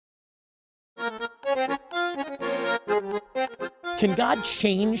Can God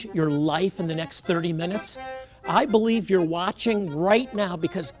change your life in the next 30 minutes? I believe you're watching right now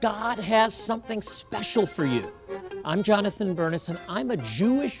because God has something special for you. I'm Jonathan Bernis, and I'm a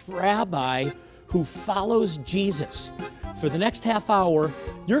Jewish rabbi who follows Jesus. For the next half hour,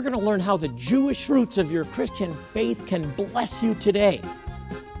 you're going to learn how the Jewish roots of your Christian faith can bless you today.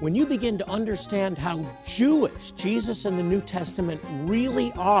 When you begin to understand how Jewish Jesus and the New Testament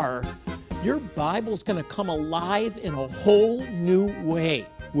really are, your Bible's going to come alive in a whole new way.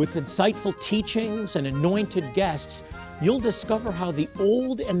 With insightful teachings and anointed guests, you'll discover how the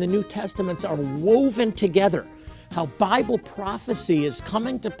Old and the New Testaments are woven together, how Bible prophecy is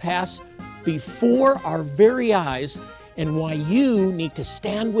coming to pass before our very eyes, and why you need to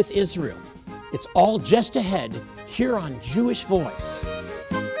stand with Israel. It's all just ahead here on Jewish Voice.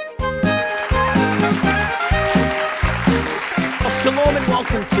 Shalom and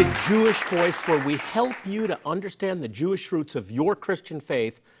welcome to Jewish Voice, where we help you to understand the Jewish roots of your Christian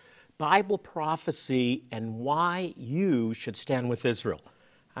faith, Bible prophecy, and why you should stand with Israel.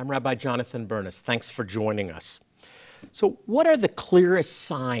 I'm Rabbi Jonathan Bernis. Thanks for joining us. So what are the clearest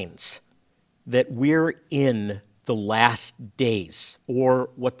signs that we're in the last days,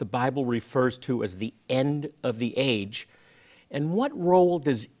 or what the Bible refers to as the end of the age? And what role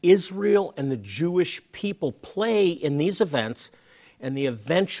does Israel and the Jewish people play in these events and the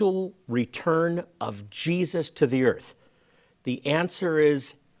eventual return of Jesus to the earth? The answer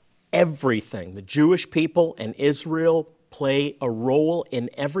is everything. The Jewish people and Israel play a role in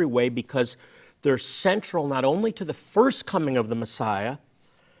every way because they're central not only to the first coming of the Messiah,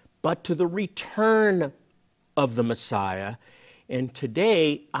 but to the return of the Messiah. And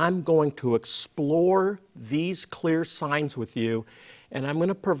today, I'm going to explore these clear signs with you, and I'm going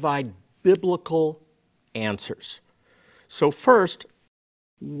to provide biblical answers. So first,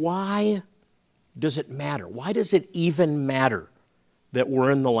 why does it matter? Why does it even matter that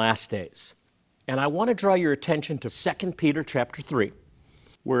we're in the last days? And I want to draw your attention to 2 Peter chapter 3,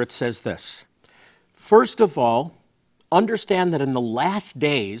 where it says this. First of all, understand that in the last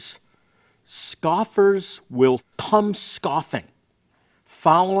days, scoffers will come scoffing,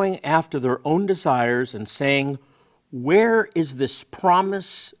 following after their own desires and saying, "Where is this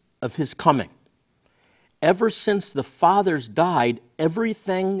promise of his coming?" Ever since the fathers died,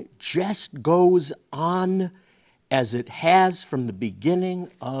 everything just goes on as it has from the beginning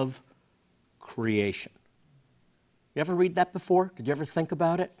of creation. You ever read that before? Did you ever think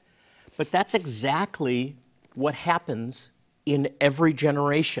about it? But that's exactly what happens in every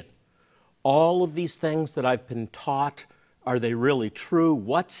generation. All of these things that I've been taught, are they really true?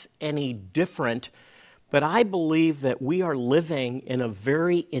 What's any different? But I believe that we are living in a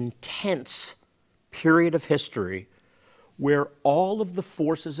very intense period of history where all of the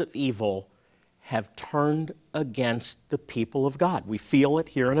forces of evil have turned against the people of God. We feel it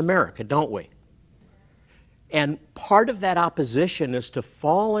here in America, don't we? And part of that opposition is to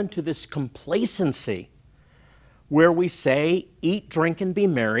fall into this complacency where we say, eat, drink, and be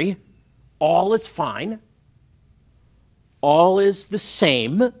merry, all is fine, all is the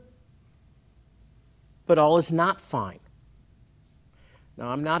same, but all is not fine. Now,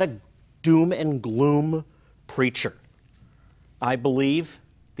 I'm not a doom and gloom preacher. I believe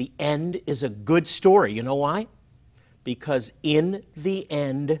the end is a good story. You know why? Because in the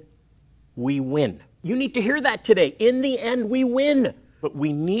end, we win. You need to hear that today. In the end, we win. But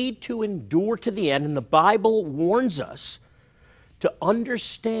we need to endure to the end, and the Bible warns us to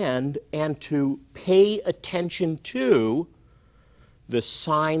understand and to pay attention to the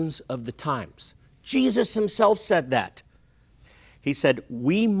signs of the times. Jesus himself said that. He said,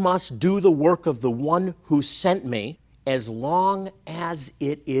 "We must do the work of the one who sent me as long as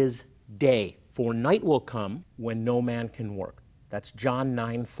it is day. For night will come when no man can work." That's John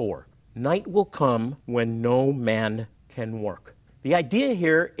 9:4. Night will come when no man can work. The idea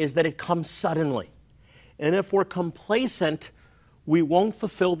here is that it comes suddenly. And if we're complacent, we won't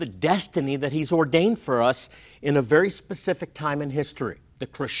fulfill the destiny that he's ordained for us in a very specific time in history. The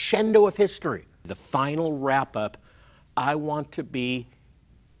crescendo of history, the final wrap-up. I want to be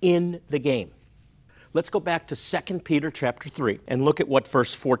in the game. Let's go back to 2 Peter chapter 3 and look at what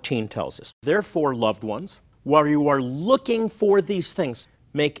verse 14 tells us. Therefore, loved ones, while you are looking for these things,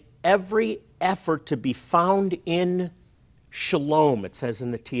 make every effort to be found in shalom, it says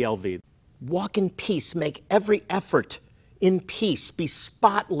in the TLV. Walk in peace, make every effort in peace, be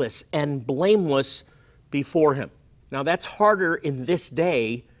spotless and blameless before him. Now that's harder in this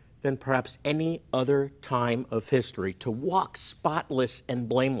day than perhaps any other time of history, to walk spotless and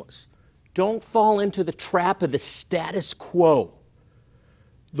blameless. Don't fall into the trap of the status quo.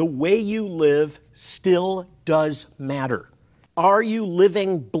 The way you live still does matter. Are you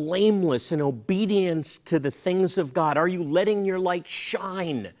living blameless in obedience to the things of God? Are you letting your light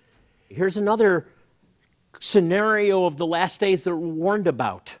shine? Here's another scenario of the last days that we're warned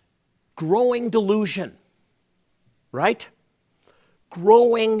about. Growing delusion, right?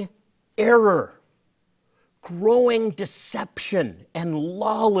 Growing error, growing deception and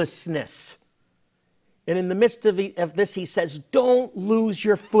lawlessness. And in the midst of this, he says, don't lose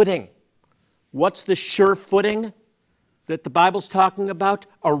your footing. What's the sure footing that the Bible's talking about?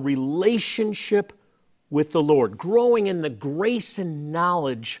 A relationship with the Lord, growing in the grace and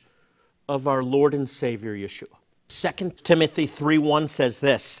knowledge of our Lord and Savior, Yeshua. 2 Timothy 3:1 says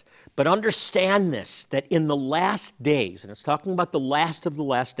this, but understand this, that in the last days, and it's talking about the last of the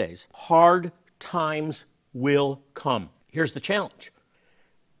last days, hard times will come. Here's the challenge.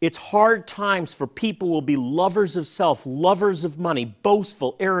 It's hard times for people who will be lovers of self, lovers of money,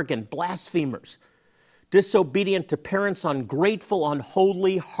 boastful, arrogant, blasphemers, disobedient to parents, ungrateful,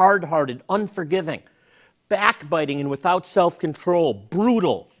 unholy, hard-hearted, unforgiving, backbiting and without self-control,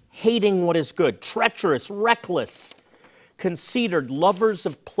 brutal, hating what is good, treacherous, reckless, conceited, lovers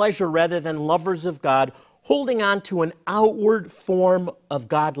of pleasure rather than lovers of God, holding on to an outward form of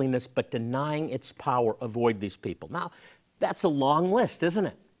godliness but denying its power. Avoid these people. Now, that's a long list, isn't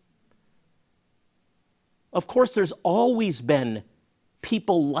it? Of course, there's always been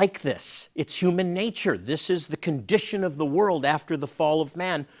people like this. It's human nature. This is the condition of the world after the fall of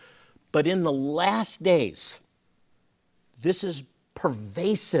man. But in the last days, this is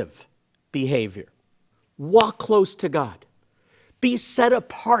pervasive behavior. Walk close to God. Be set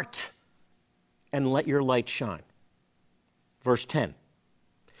apart and let your light shine. Verse 10.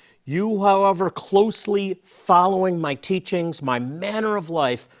 You, however, closely following my teachings, my manner of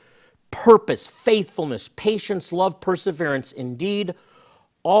life, purpose, faithfulness, patience, love, perseverance, indeed,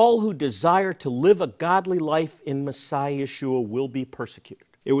 all who desire to live a godly life in Messiah Yeshua will be persecuted.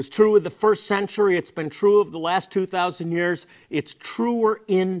 It was true of the first century. It's been true of the last 2,000 years. It's truer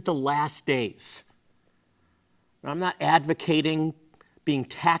in the last days. Now, I'm not advocating being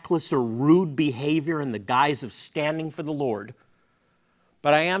tactless or rude behavior in the guise of standing for the Lord,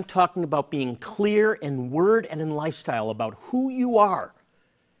 but I am talking about being clear in word and in lifestyle about who you are,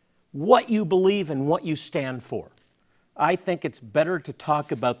 what you believe, and what you stand for. I think it's better to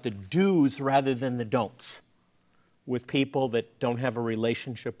talk about the do's rather than the don'ts with people that don't have a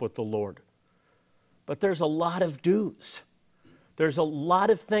relationship with the Lord. But there's a lot of do's. There's a lot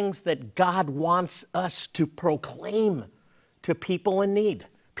of things that God wants us to proclaim to people in need,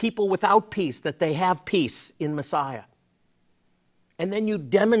 people without peace, that they have peace in Messiah. And then you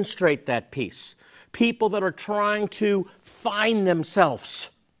demonstrate that peace. People that are trying to find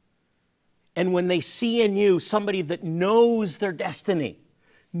themselves. And when they see in you somebody that knows their destiny,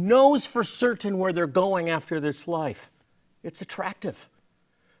 knows for certain where they're going after this life, it's attractive.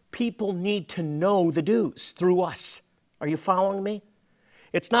 People need to know the do's through us. Are you following me?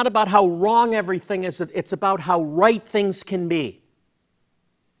 It's not about how wrong everything is. It's about how right things can be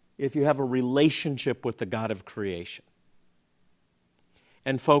if you have a relationship with the God of creation.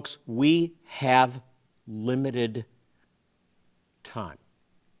 And folks, we have limited time.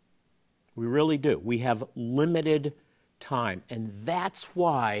 We really do. We have limited time. And that's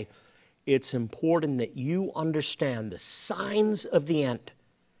why it's important that you understand the signs of the end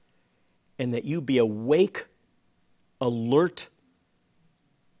and that you be awake, alert,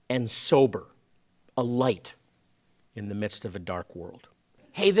 and sober, a light in the midst of a dark world.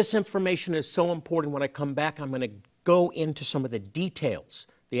 Hey, this information is so important. When I come back, I'm going to go into some of the details,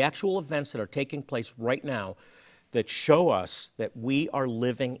 the actual events that are taking place right now that show us that we are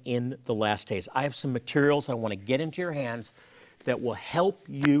living in the last days. I have some materials I want to get into your hands that will help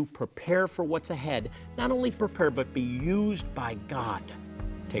you prepare for what's ahead. Not only prepare, but be used by God.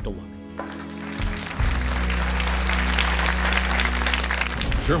 Take a look.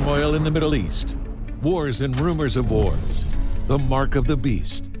 Turmoil in the Middle East. Wars and rumors of wars. The mark of the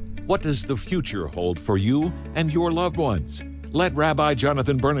beast. What does the future hold for you and your loved ones? Let Rabbi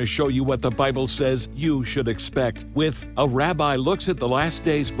Jonathan Bernis show you what the Bible says you should expect with A Rabbi Looks at the Last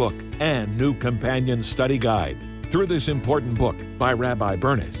Days book and new companion study guide. Through this important book by Rabbi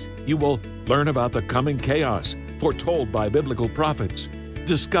Bernis, you will learn about the coming chaos foretold by biblical prophets,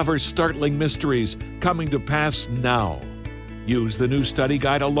 discover startling mysteries coming to pass now. Use the new study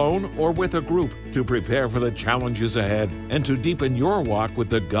guide alone or with a group to prepare for the challenges ahead and to deepen your walk with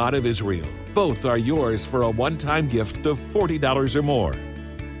the God of Israel. Both are yours for a one-time gift of $40 or more.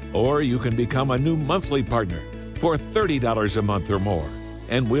 Or you can become a new monthly partner for $30 a month or more.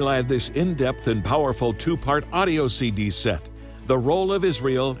 And we'll add this in-depth and powerful two-part audio CD set, The Role of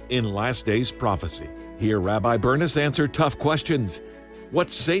Israel in Last Days Prophecy. Hear Rabbi Bernis answer tough questions. What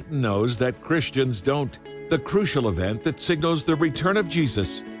Satan knows that Christians don't. The crucial event that signals the return of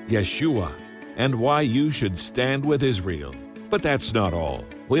Jesus, Yeshua, and why you should stand with Israel. But that's not all.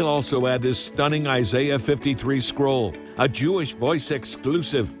 We'll also add this stunning Isaiah 53 scroll, a Jewish Voice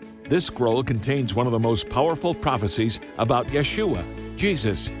exclusive. This scroll contains one of the most powerful prophecies about Yeshua,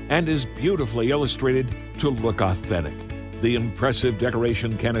 Jesus, and is beautifully illustrated to look authentic. The impressive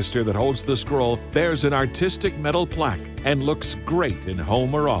decoration canister that holds the scroll bears an artistic metal plaque and looks great in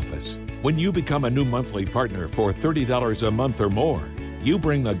home or office. When you become a new monthly partner for $30 a month or more, you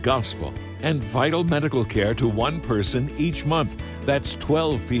bring the gospel and vital medical care to one person each month. That's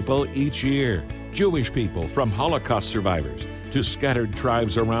 12 people each year. Jewish people, from Holocaust survivors to scattered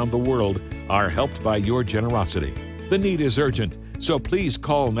tribes around the world, are helped by your generosity. The need is urgent, so please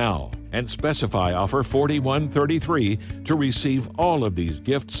call now and specify offer 4133 to receive all of these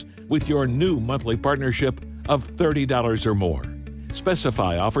gifts with your new monthly partnership of $30 or more.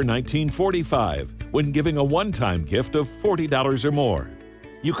 Specify offer 1945 when giving a one-time gift of $40 or more.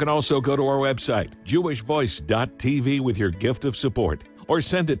 You can also go to our website, jewishvoice.tv, with your gift of support, or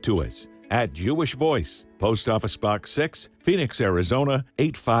send it to us at Jewish Voice, Post Office Box 6, Phoenix, Arizona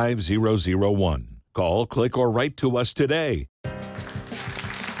 85001. Call, click, or write to us today.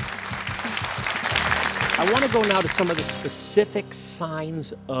 I want to go now to some of the specific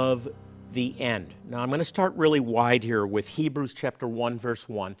signs of the end. Now, I'm going to start really wide here with Hebrews chapter 1, verse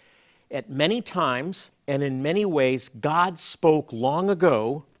 1. At many times and in many ways, God spoke long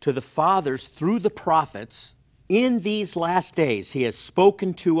ago to the fathers through the prophets. In these last days, He has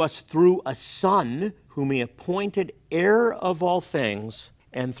spoken to us through a Son, whom He appointed heir of all things,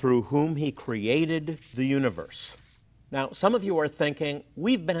 and through whom He created the universe. Now, some of you are thinking,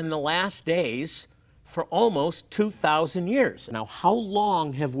 we've been in the last days for almost 2,000 years. Now, how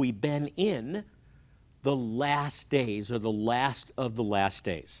long have we been in the last days, or the last of the last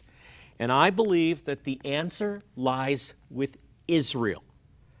days? And I believe that the answer lies with Israel.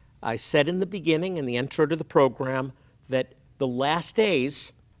 I said in the beginning, in the intro to the program, that the last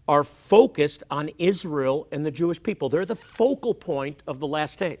days are focused on Israel and the Jewish people. They're the focal point of the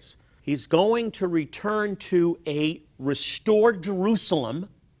last days. He's going to return to a restored Jerusalem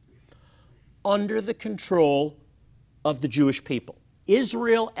under the control of the Jewish people.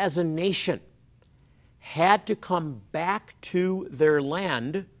 Israel as a nation had to come back to their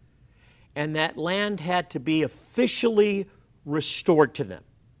land, and that land had to be officially restored to them.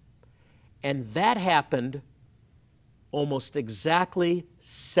 And that happened almost exactly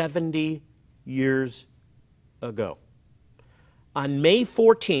 70 years ago. On May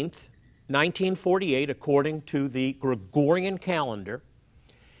 14th, 1948, according to the Gregorian calendar,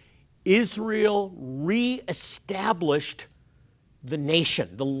 Israel reestablished the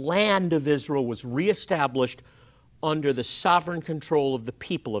nation. The land of Israel was reestablished under the sovereign control of the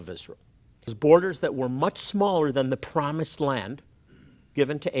people of Israel. Those borders that were much smaller than the promised land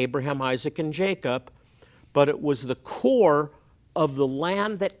given to Abraham, Isaac, and Jacob, but it was the core of the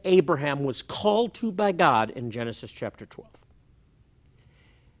land that Abraham was called to by God in Genesis chapter 12.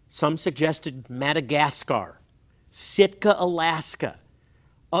 Some suggested Madagascar, Sitka, Alaska,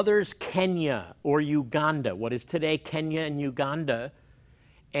 others Kenya or Uganda, what is today Kenya and Uganda,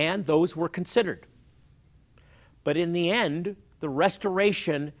 and those were considered. But in the end, the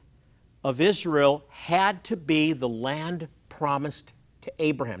restoration of Israel had to be the land promised to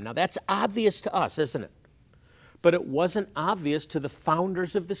Abraham. Now that's obvious to us, isn't it? But it wasn't obvious to the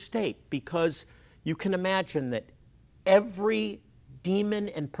founders of the state, because you can imagine that every demon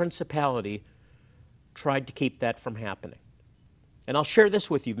and principality tried to keep that from happening. And I'll share this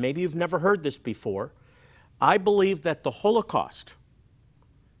with you. Maybe you've never heard this before. I believe that the Holocaust,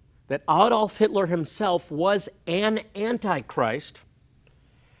 that Adolf Hitler himself was an antichrist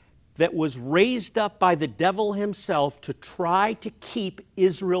that was raised up by the devil himself to try to keep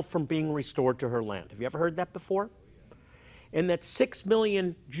Israel from being restored to her land. Have you ever heard that before? And that 6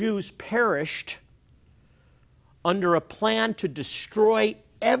 million Jews perished under a plan to destroy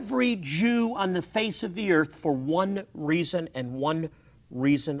every Jew on the face of the earth for one reason and one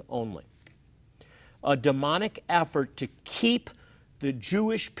reason only. A demonic effort to keep the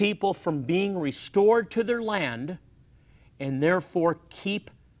Jewish people from being restored to their land, and therefore keep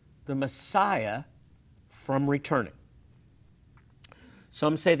the Messiah from returning.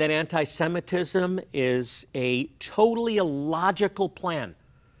 Some say that anti-Semitism is a totally illogical plan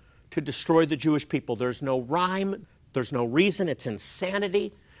to destroy the Jewish people. There's no rhyme, there's no reason, it's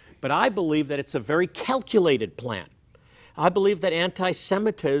insanity. But I believe that it's a very calculated plan. I believe that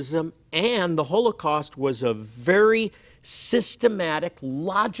anti-Semitism and the Holocaust was a very systematic,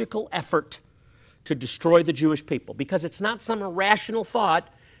 logical effort to destroy the Jewish people, because it's not some irrational thought.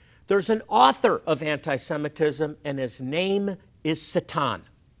 There's an author of anti-Semitism, and his name is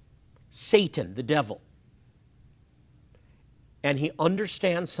Satan, the devil. And he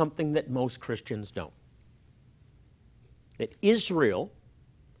understands something that most Christians don't. That Israel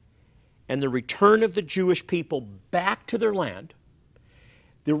and the return of the Jewish people back to their land,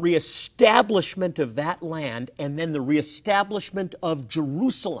 the reestablishment of that land, and then the reestablishment of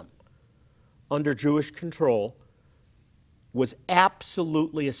Jerusalem under Jewish control was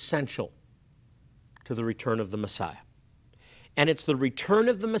absolutely essential to the return of the Messiah. And it's the return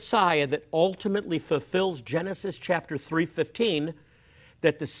of the Messiah that ultimately fulfills Genesis chapter 3:15,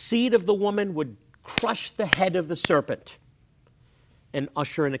 that the seed of the woman would crush the head of the serpent and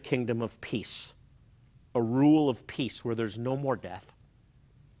usher in a kingdom of peace, a rule of peace where there's no more death,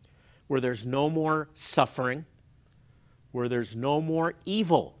 where there's no more suffering, where there's no more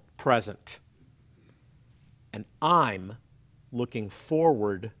evil present. And I'm looking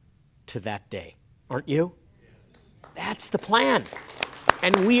forward to that day. Aren't you? That's the plan.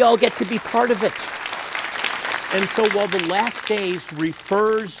 And we all get to be part of it. And so while the last days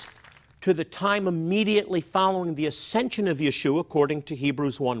refers to the time immediately following the ascension of Yeshua, according to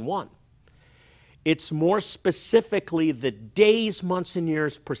Hebrews 1:1, it's more specifically the days, months, and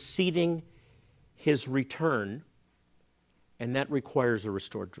years preceding his return, and that requires a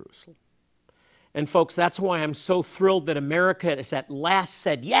restored Jerusalem. And folks, that's why I'm so thrilled that America has at last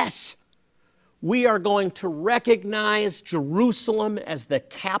said, yes, we are going to recognize Jerusalem as the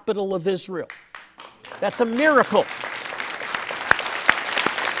capital of Israel. That's a miracle.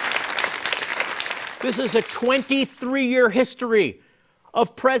 This is a 23-year history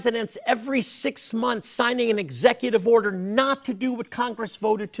of presidents every 6 months signing an executive order not to do what Congress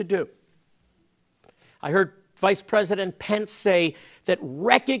voted to do. I heard Vice President Pence say that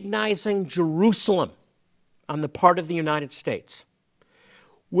recognizing Jerusalem on the part of the United States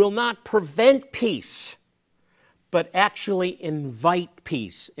will not prevent peace, but actually invite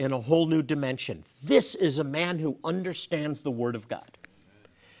peace in a whole new dimension. This is a man who understands the Word of God,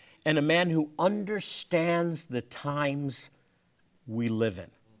 and a man who understands the times we live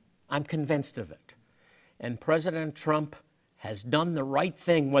in. I'm convinced of it. And President Trump has done the right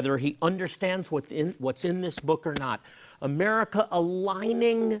thing, whether he understands what's in this book or not. America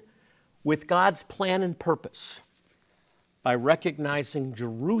aligning with God's plan and purpose by recognizing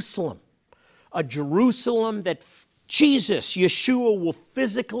Jerusalem, a Jerusalem that Jesus, Yeshua, will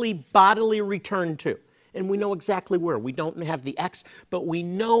physically, bodily return to. And we know exactly where. We don't have the X, but we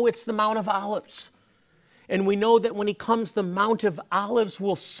know it's the Mount of Olives. And we know that when he comes, the Mount of Olives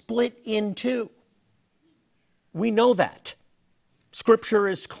will split in two. We know that. Scripture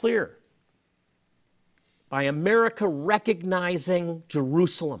is clear. By America recognizing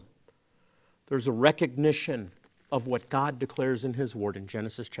Jerusalem, there's a recognition of what God declares in his word in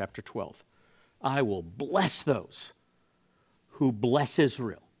Genesis chapter 12. I will bless those who bless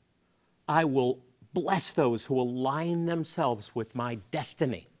Israel. I will bless those who align themselves with my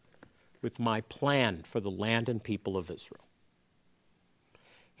destiny, with my plan for the land and people of Israel.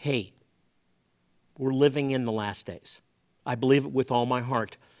 Hey, we're living in the last days. I believe it with all my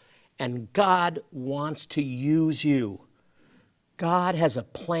heart. And God wants to use you. God has a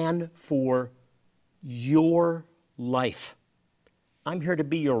plan for your life. I'm here to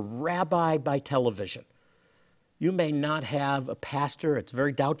be your rabbi by television. You may not have a pastor. It's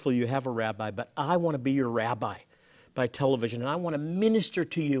very doubtful you have a rabbi, but I want to be your rabbi by television. And I want to minister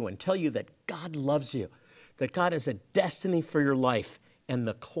to you and tell you that God loves you, that God has a destiny for your life, and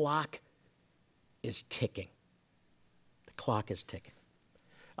the clock is ticking. The clock is ticking.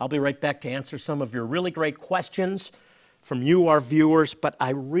 I'll be right back to answer some of your really great questions from you, our viewers, but I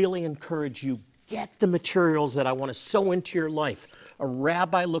really encourage you, get the materials that I want to sow into your life. A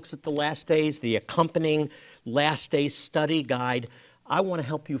Rabbi Looks at the Last Days, the accompanying Last Days study guide. I want to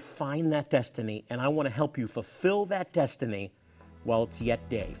help you find that destiny, and I want to help you fulfill that destiny while it's yet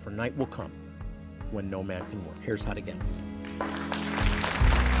day, for night will come when no man can work. Here's how to get it.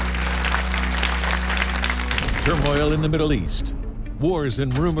 Turmoil in the Middle East. Wars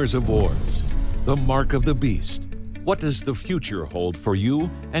and rumors of wars. The mark of the beast. What does the future hold for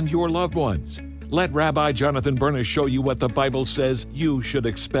you and your loved ones? Let Rabbi Jonathan Bernis show you what the Bible says you should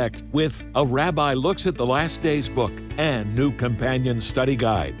expect with A Rabbi Looks at the Last Days book and new companion study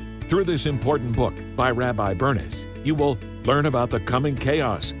guide. Through this important book by Rabbi Bernis, you will learn about the coming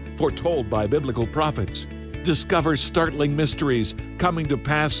chaos foretold by biblical prophets, discover startling mysteries coming to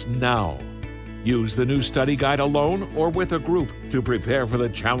pass now, Use the new study guide alone or with a group to prepare for the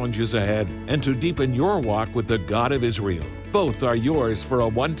challenges ahead and to deepen your walk with the God of Israel. Both are yours for a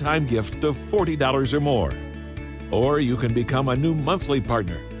one-time gift of $40 or more. Or you can become a new monthly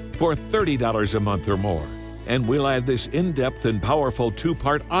partner for $30 a month or more. And we'll add this in-depth and powerful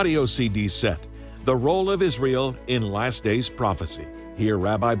two-part audio CD set, The Role of Israel in Last Days Prophecy. Hear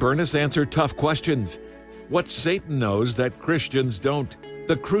Rabbi Bernis answer tough questions. What Satan knows that Christians don't.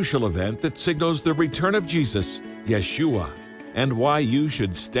 The crucial event that signals the return of Jesus, Yeshua, and why you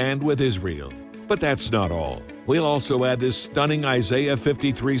should stand with Israel. But that's not all. We'll also add this stunning Isaiah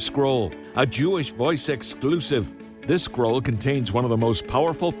 53 scroll, a Jewish Voice exclusive. This scroll contains one of the most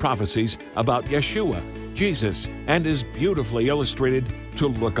powerful prophecies about Yeshua, Jesus, and is beautifully illustrated to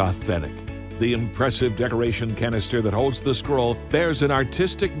look authentic. The impressive decoration canister that holds the scroll bears an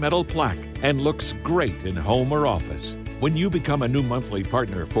artistic metal plaque and looks great in home or office. When you become a new monthly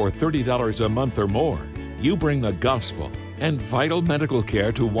partner for $30 a month or more, you bring the gospel and vital medical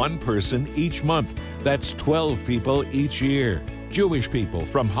care to one person each month. That's 12 people each year. Jewish people,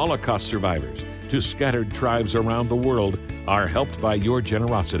 from Holocaust survivors to scattered tribes around the world, are helped by your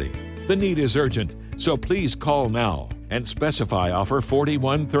generosity. The need is urgent, so please call now and specify offer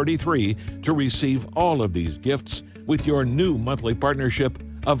 4133 to receive all of these gifts with your new monthly partnership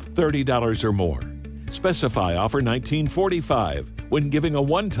of $30 or more. Specify offer 1945 when giving a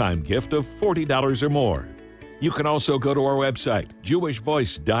one-time gift of $40 or more. You can also go to our website,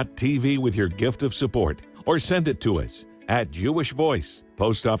 jewishvoice.tv, with your gift of support, or send it to us at Jewish Voice,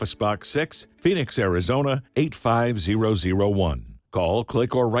 Post Office Box 6, Phoenix, Arizona 85001. Call,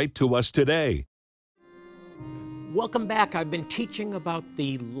 click, or write to us today. Welcome back. I've been teaching about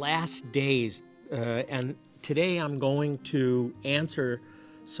the last days, and today I'm going to answer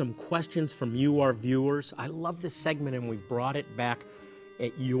some questions from you, our viewers. I love this segment, and we've brought it back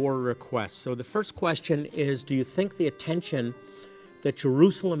at your request. So the first question is, do you think the attention that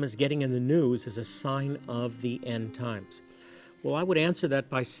Jerusalem is getting in the news is a sign of the end times? Well, I would answer that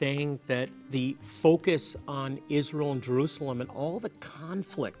by saying that the focus on Israel and Jerusalem and all the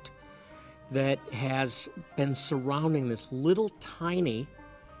conflict that has been surrounding this little tiny,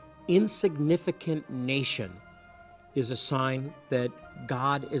 insignificant nation is a sign that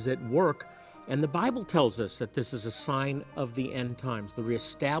God is at work. And the Bible tells us that this is a sign of the end times. The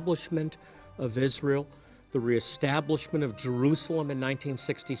reestablishment of Israel, the reestablishment of Jerusalem in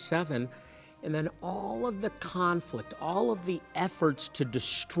 1967, and then all of the conflict, all of the efforts to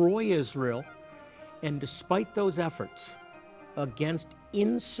destroy Israel. And despite those efforts, against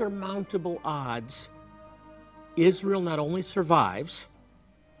insurmountable odds, Israel not only survives,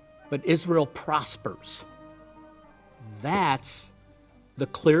 but Israel prospers. That's the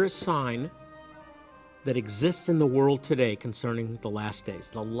clearest sign that exists in the world today concerning the last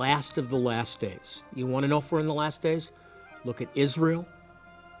days, the last of the last days. You want to know if we're in the last days? Look at Israel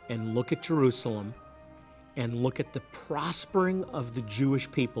and look at Jerusalem and look at the prospering of the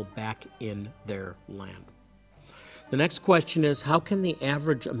Jewish people back in their land. The next question is, how can the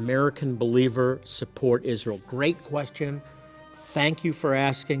average American believer support Israel? Great question. Thank you for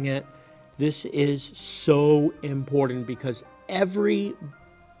asking it. This is so important because every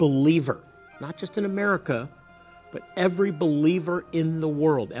believer, not just in America, but every believer in the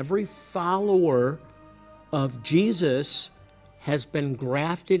world, every follower of Jesus has been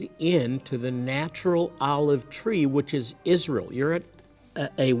grafted into the natural olive tree, which is Israel. You're at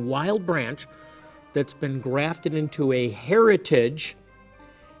a wild branch that's been grafted into a heritage,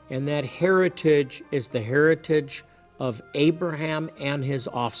 and that heritage is the heritage of Abraham and his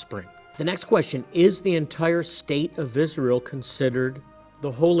offspring. The next question, is the entire state of Israel considered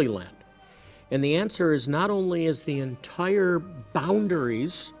the Holy Land? And the answer is, not only is the entire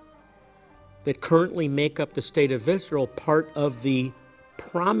boundaries that currently make up the state of Israel part of the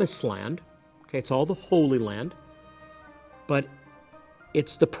Promised Land, okay, it's all the Holy Land, but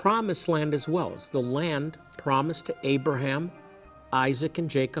it's the Promised Land as well. It's the land promised to Abraham, Isaac, and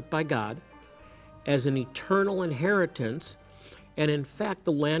Jacob by God as an eternal inheritance. And in fact,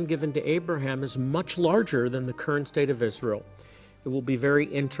 the land given to Abraham is much larger than the current state of Israel. It will be very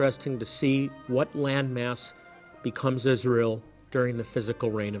interesting to see what landmass becomes Israel during the physical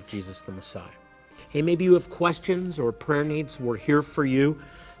reign of Jesus the Messiah. Hey, maybe you have questions or prayer needs. We're here for you.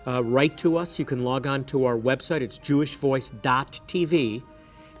 Write to us. You can log on to our website. It's jewishvoice.tv.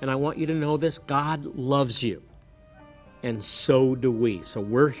 And I want you to know this: God loves you, and so do we. So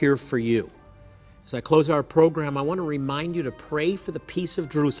we're here for you. As I close our program, I want to remind you to pray for the peace of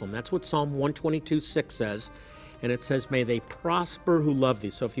Jerusalem. That's what Psalm 122:6 says. And it says, may they prosper who love thee.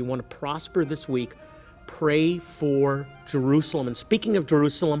 So if you want to prosper this week, pray for Jerusalem. And speaking of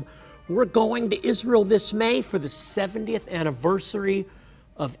Jerusalem, We're going to Israel this May for the 70th anniversary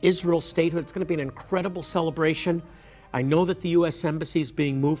of Israel's statehood. It's going to be an incredible celebration. I know that the U.S. Embassy is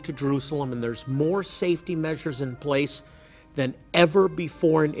being moved to Jerusalem, and there's more safety measures in place than ever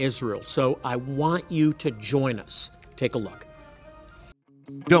before in Israel. So I want you to join us. Take a look.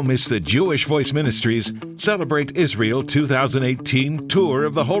 Don't miss the Jewish Voice Ministries Celebrate Israel 2018 Tour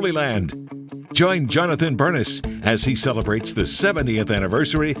of the Holy Land. Join Jonathan Bernis as he celebrates the 70th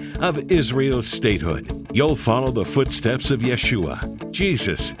anniversary of Israel's statehood. You'll follow the footsteps of Yeshua,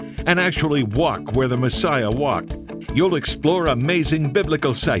 Jesus, and actually walk where the Messiah walked. You'll explore amazing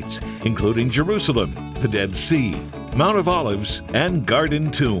biblical sites, including Jerusalem, the Dead Sea, Mount of Olives, and Garden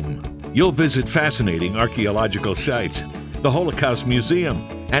Tomb. You'll visit fascinating archaeological sites, the Holocaust Museum,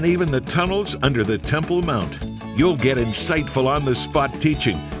 and even the tunnels under the Temple Mount. You'll get insightful on-the-spot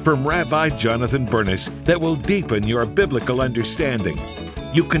teaching from Rabbi Jonathan Bernis that will deepen your biblical understanding.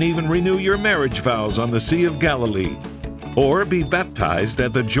 You can even renew your marriage vows on the Sea of Galilee or be baptized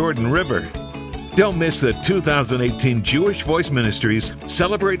at the Jordan River. Don't miss the 2018 Jewish Voice Ministries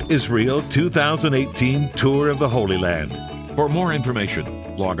Celebrate Israel 2018 Tour of the Holy Land. For more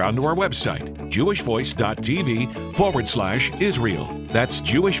information, log on to our website, jewishvoice.tv/Israel. That's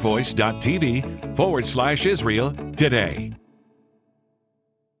jewishvoice.tv/Israel today.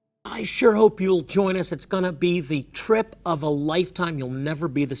 I sure hope you'll join us. It's going to be the trip of a lifetime. You'll never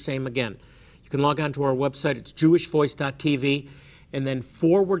be the same again. You can log on to our website. It's jewishvoice.tv and then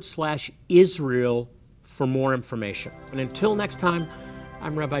 /Israel for more information. And until next time,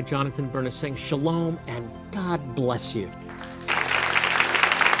 I'm Rabbi Jonathan Bernis saying shalom and God bless you.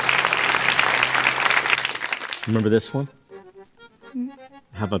 Remember this one?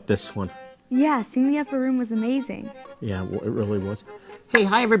 How about this one? Yeah, Seeing the Upper Room was amazing. Yeah, it really was. Hey,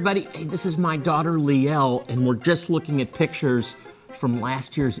 hi everybody. Hey, this is my daughter Liel, and we're just looking at pictures from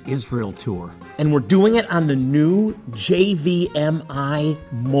last year's Israel tour. And we're doing it on the new JVMI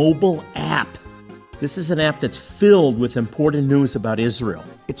mobile app. This is an app that's filled with important news about Israel.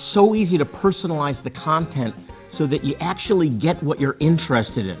 It's so easy to personalize the content so that you actually get what you're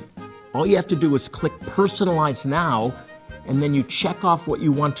interested in. All you have to do is click Personalize Now, and then you check off what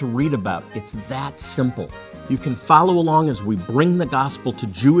you want to read about. It's that simple. You can follow along as we bring the gospel to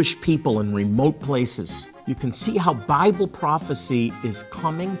Jewish people in remote places. You can see how Bible prophecy is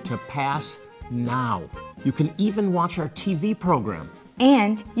coming to pass now. You can even watch our TV program.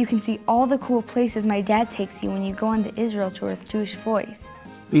 And you can see all the cool places my dad takes you when you go on the Israel tour with Jewish Voice.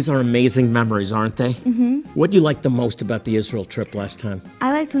 These are amazing memories, aren't they? Mm-hmm. What do you like the most about the Israel trip last time?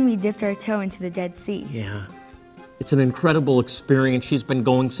 I liked when we dipped our toe into the Dead Sea. Yeah. It's an incredible experience. She's been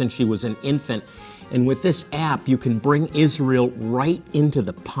going since she was an infant. And with this app, you can bring Israel right into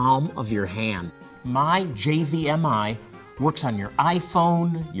the palm of your hand. My JVMI works on your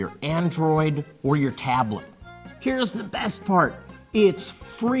iPhone, your Android, or your tablet. Here's the best part. It's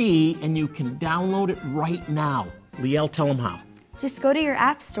free and you can download it right now. Liel, tell them how. Just go to your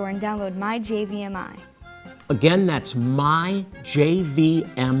app store and download My JVMI. Again, that's My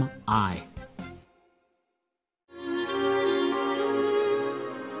JVMI.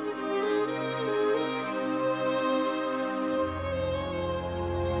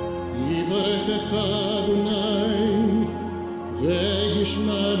 יברכך אדוני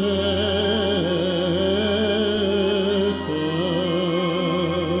וישמרך